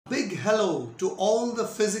hello to all the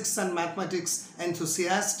physics and mathematics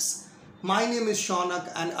enthusiasts. My name is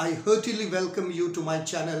Shaunak and I heartily welcome you to my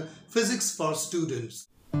channel Physics for Students.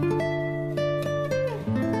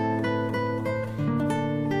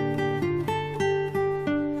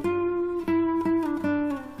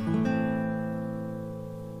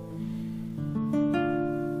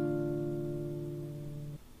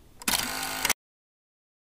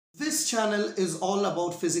 This channel is all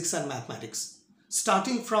about physics and mathematics.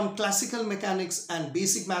 Starting from classical mechanics and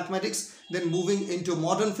basic mathematics, then moving into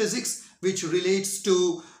modern physics, which relates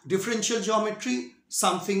to differential geometry,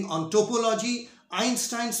 something on topology,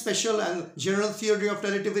 Einstein's special and general theory of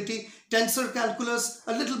relativity, tensor calculus,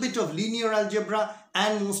 a little bit of linear algebra,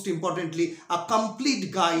 and most importantly, a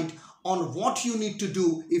complete guide on what you need to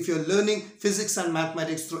do if you're learning physics and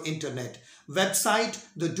mathematics through internet. Website,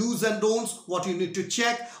 the do's and don'ts, what you need to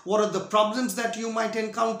check, what are the problems that you might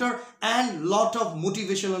encounter, and lot of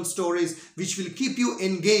motivational stories which will keep you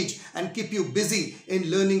engaged and keep you busy in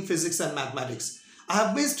learning physics and mathematics. I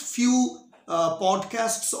have missed few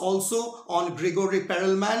podcasts also on Grigori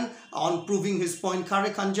Perelman on proving his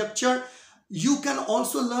Poincare conjecture. You can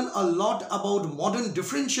also learn a lot about modern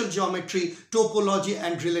differential geometry, topology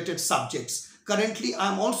and related subjects. Currently,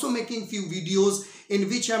 I am also making few videos in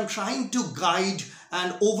which I am trying to guide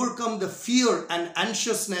and overcome the fear and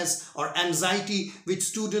anxiousness or anxiety which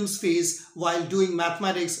students face while doing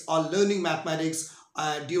mathematics or learning mathematics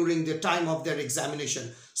during the time of their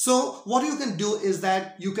examination. So what you can do is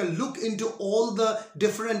that you can look into all the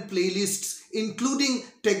different playlists, including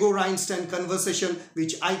Tagore Einstein conversation,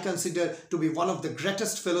 which I consider to be one of the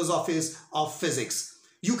greatest philosophies of physics.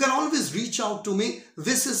 You can always reach out to me.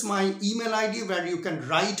 This is my email ID where you can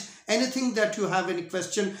write anything that you have any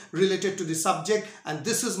question related to the subject, and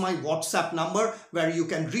this is my WhatsApp number where you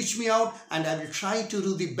can reach me out and I will try to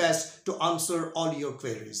do the best to answer all your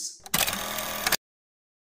queries.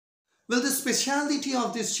 Well, the speciality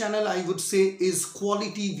of this channel, I would say, is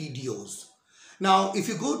quality videos. Now, if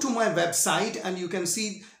you go to my website and you can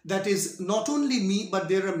see that is not only me, but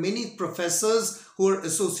there are many professors who are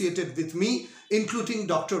associated with me, including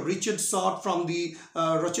Dr. Richard Sott from the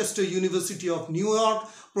Rochester University of New York,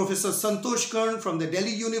 Professor Santosh Karn from the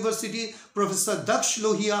Delhi University, Professor Daksh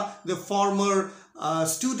Lohia, the former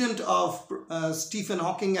student of Stephen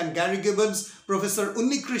Hawking and Gary Gibbons, Professor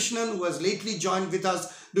Unnikrishnan, who has lately joined with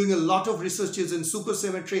us doing a lot of researches in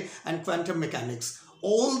supersymmetry and quantum mechanics.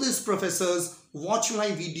 All these professors watch my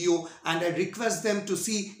video and I request them to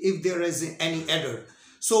see if there is any error.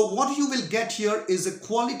 So what you will get here is a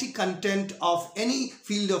quality content of any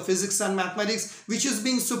field of physics and mathematics which is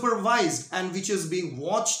being supervised and which is being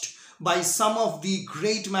watched by some of the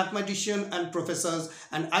great mathematicians and professors,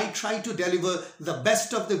 and I try to deliver the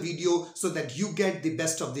best of the video so that you get the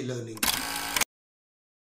best of the learning.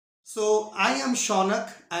 So I am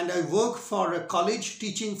Shaunak and I work for a college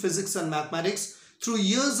teaching physics and mathematics. Through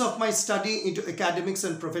years of my study into academics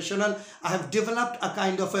and professional, I have developed a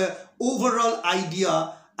kind of a overall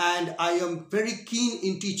idea and I am very keen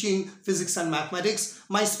in teaching physics and mathematics.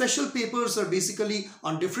 My special papers are basically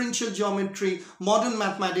on differential geometry, modern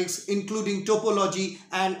mathematics, including topology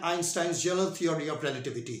and Einstein's general theory of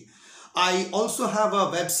relativity. I also have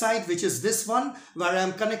a website, which is this one, where I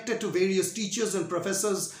am connected to various teachers and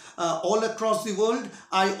professors all across the world.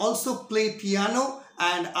 I also play piano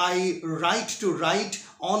and I write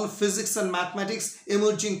on physics and mathematics,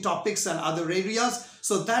 emerging topics and other areas.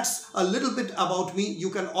 So that's a little bit about me. You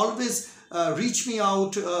can always reach me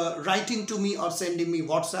out, writing to me or sending me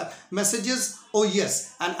WhatsApp messages. Oh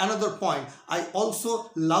yes, and another point, I also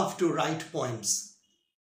love to write poems.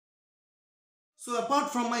 So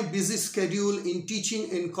apart from my busy schedule in teaching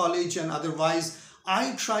in college and otherwise,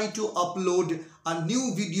 I try to upload a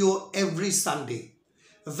new video every Sunday.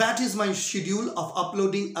 That is my schedule of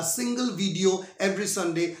uploading a single video every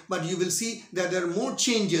Sunday, but you will see that there are more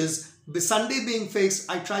changes. The Sunday being fixed,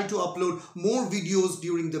 I try to upload more videos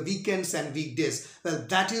during the weekends and weekdays. Well,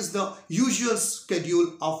 that is the usual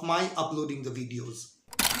schedule of my uploading the videos.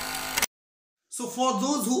 So for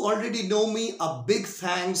those who already know me, a big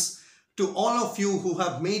thanks to all of you who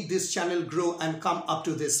have made this channel grow and come up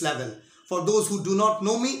to this level. For those who do not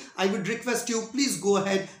know me, I would request you, please go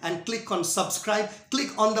ahead and click on subscribe.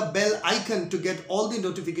 Click on the bell icon to get all the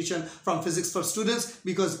notification from Physics for Students,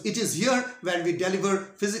 because it is here where we deliver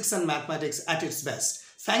physics and mathematics at its best.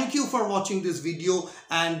 Thank you for watching this video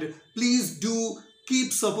and please do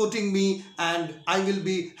keep supporting me and I will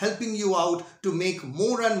be helping you out to make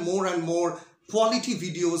more and more quality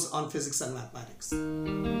videos on physics and mathematics.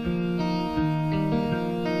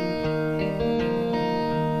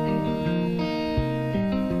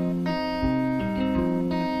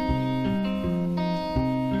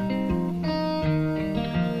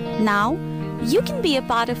 Now, you can be a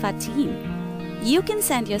part of our team. You can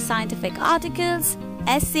send your scientific articles,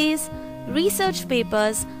 essays, research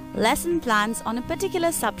papers, lesson plans on a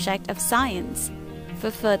particular subject of science.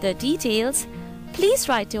 For further details, please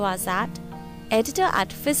write to us at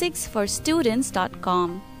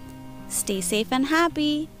editor@physicsforstudents.com. Stay safe and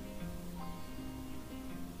happy.